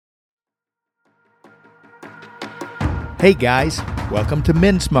Hey guys, welcome to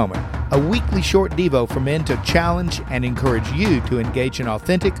Men's Moment, a weekly short devo for men to challenge and encourage you to engage in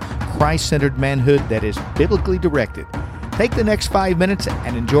authentic, Christ-centered manhood that is biblically directed. Take the next 5 minutes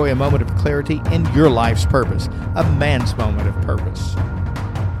and enjoy a moment of clarity in your life's purpose, a man's moment of purpose.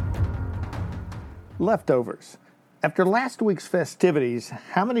 Leftovers. After last week's festivities,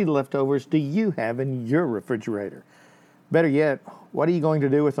 how many leftovers do you have in your refrigerator? Better yet, what are you going to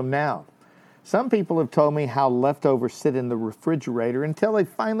do with them now? Some people have told me how leftovers sit in the refrigerator until they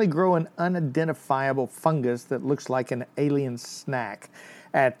finally grow an unidentifiable fungus that looks like an alien snack.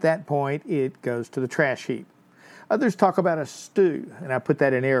 At that point, it goes to the trash heap. Others talk about a stew, and I put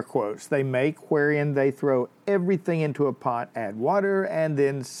that in air quotes, they make wherein they throw everything into a pot, add water, and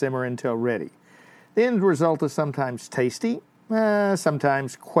then simmer until ready. The end result is sometimes tasty,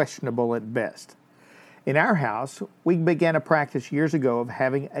 sometimes questionable at best. In our house, we began a practice years ago of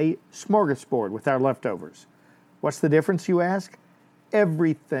having a smorgasbord with our leftovers. What's the difference, you ask?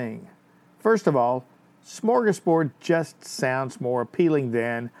 Everything. First of all, smorgasbord just sounds more appealing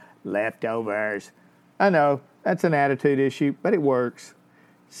than leftovers. I know, that's an attitude issue, but it works.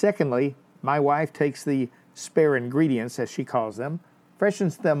 Secondly, my wife takes the spare ingredients, as she calls them,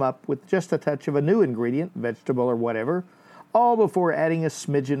 freshens them up with just a touch of a new ingredient, vegetable or whatever, all before adding a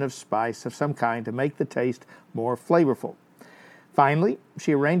smidgen of spice of some kind to make the taste more flavorful. Finally,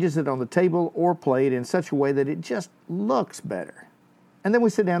 she arranges it on the table or plate in such a way that it just looks better. And then we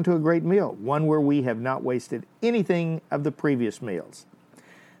sit down to a great meal, one where we have not wasted anything of the previous meals.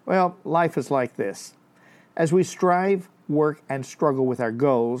 Well, life is like this. As we strive, work, and struggle with our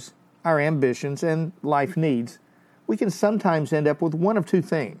goals, our ambitions, and life needs, we can sometimes end up with one of two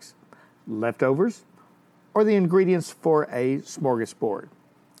things: leftovers or the ingredients for a smorgasbord.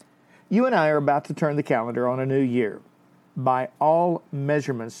 You and I are about to turn the calendar on a new year. By all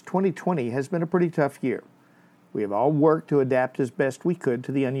measurements, 2020 has been a pretty tough year. We have all worked to adapt as best we could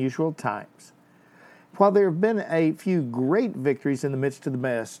to the unusual times. While there have been a few great victories in the midst of the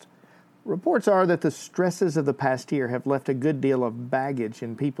best, reports are that the stresses of the past year have left a good deal of baggage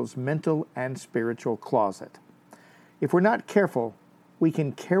in people's mental and spiritual closet. If we're not careful, we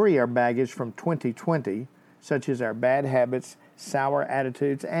can carry our baggage from 2020, such as our bad habits, sour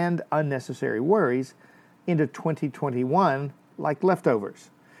attitudes, and unnecessary worries, into 2021 like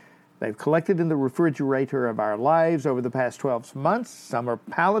leftovers. They've collected in the refrigerator of our lives over the past 12 months. Some are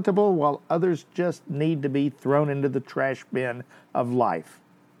palatable, while others just need to be thrown into the trash bin of life.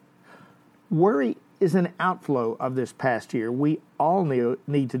 Worry is an outflow of this past year we all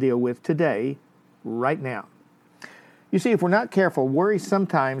need to deal with today, right now. You see, if we're not careful, worry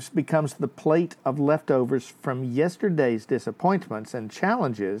sometimes becomes the plate of leftovers from yesterday's disappointments and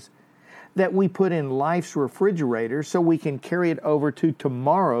challenges that we put in life's refrigerator so we can carry it over to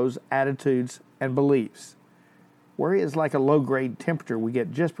tomorrow's attitudes and beliefs. Worry is like a low-grade temperature we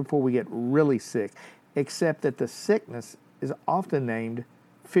get just before we get really sick, except that the sickness is often named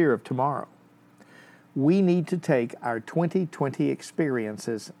fear of tomorrow. We need to take our 2020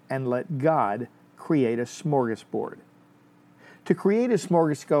 experiences and let God create a smorgasbord. To create a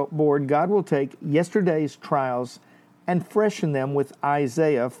smorgasbord, God will take yesterday's trials and freshen them with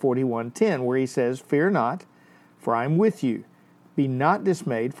Isaiah 41:10, where he says, "Fear not, for I am with you. Be not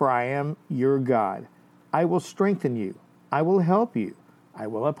dismayed, for I am your God. I will strengthen you. I will help you. I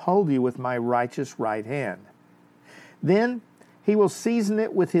will uphold you with my righteous right hand." Then he will season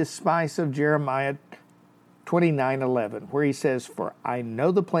it with his spice of Jeremiah 29:11, where he says, "For I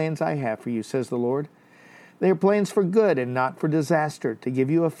know the plans I have for you, says the Lord. They are plans for good and not for disaster, to give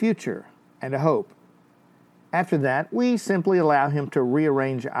you a future and a hope." After that, we simply allow him to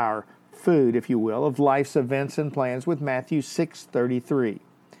rearrange our food, if you will, of life's events and plans with Matthew 6:33.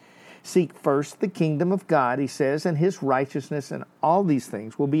 "Seek first the kingdom of God," he says, "and his righteousness, and all these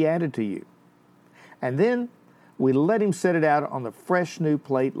things will be added to you." And then we let him set it out on the fresh new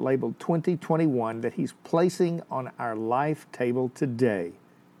plate labeled 2021 that he's placing on our life table today.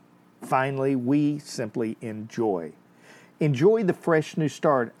 Finally, we simply enjoy. Enjoy the fresh new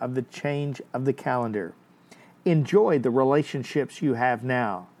start of the change of the calendar. Enjoy the relationships you have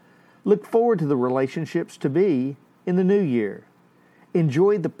now. Look forward to the relationships to be in the new year.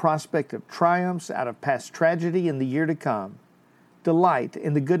 Enjoy the prospect of triumphs out of past tragedy in the year to come. Delight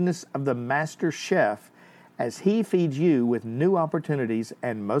in the goodness of the master chef as he feeds you with new opportunities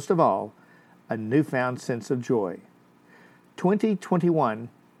and, most of all, a newfound sense of joy. 2021,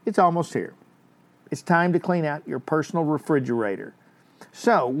 it's almost here. It's time to clean out your personal refrigerator.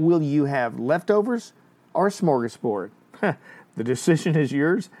 So, will you have leftovers or a smorgasbord? The decision is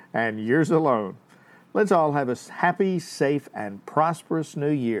yours and yours alone. Let's all have a happy, safe, and prosperous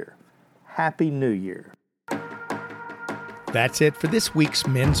new year. Happy New Year. That's it for this week's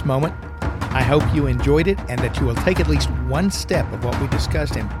Men's Moment. I hope you enjoyed it and that you will take at least one step of what we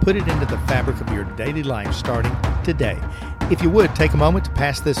discussed and put it into the fabric of your daily life starting today. If you would, take a moment to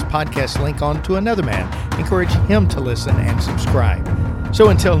pass this podcast link on to another man. Encourage him to listen and subscribe. So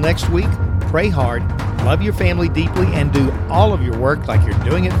until next week, pray hard, love your family deeply, and do all of your work like you're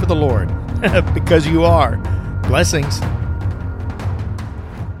doing it for the Lord. Because you are. Blessings.